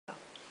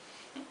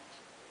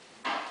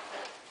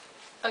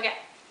Okay,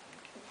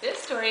 this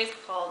story is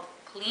called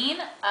Clean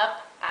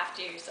Up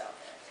After Yourself.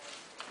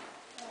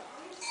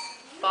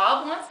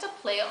 Bob wants to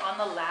play on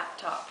the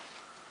laptop.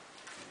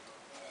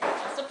 He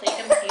wants to play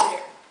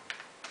computer.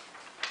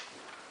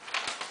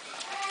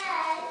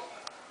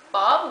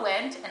 Bob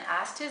went and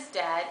asked his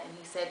dad, and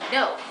he said,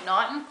 "No,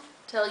 not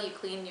until you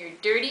clean your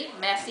dirty,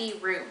 messy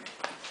room."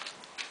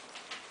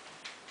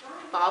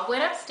 Bob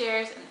went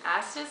upstairs and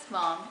asked his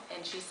mom,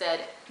 and she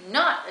said,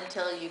 "Not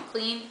until you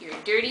clean your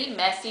dirty,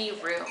 messy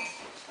room."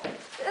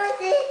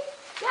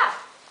 Yeah.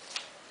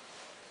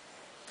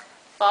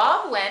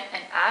 Bob went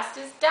and asked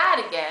his dad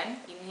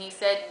again, and he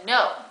said,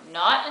 "No,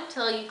 not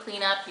until you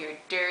clean up your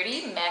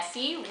dirty,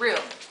 messy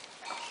room."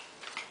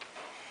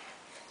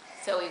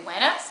 So he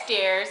went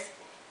upstairs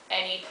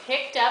and he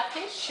picked up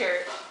his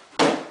shirt,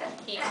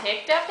 he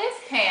picked up his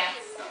pants,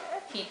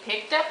 he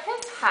picked up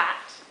his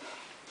hat,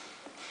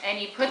 and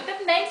he put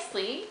them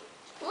nicely.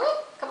 Ooh,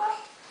 come on.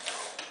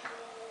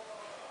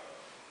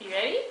 You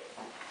ready?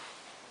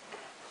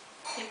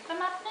 Pick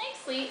them up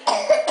nicely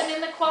and put them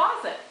in the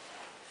closet.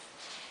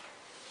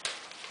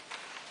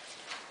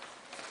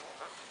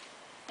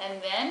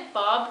 And then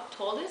Bob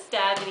told his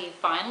dad that he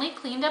finally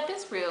cleaned up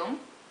his room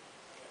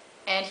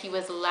and he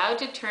was allowed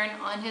to turn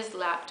on his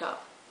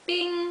laptop.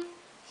 Bing!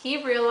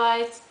 He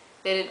realized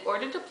that in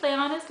order to play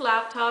on his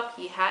laptop,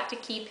 he had to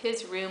keep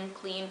his room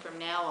clean from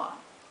now on.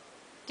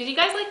 Did you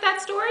guys like that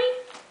story?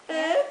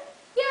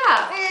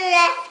 Yeah.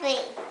 That's me.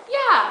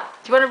 Yeah.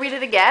 Do you want to read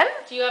it again?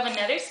 Do you have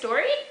another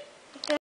story?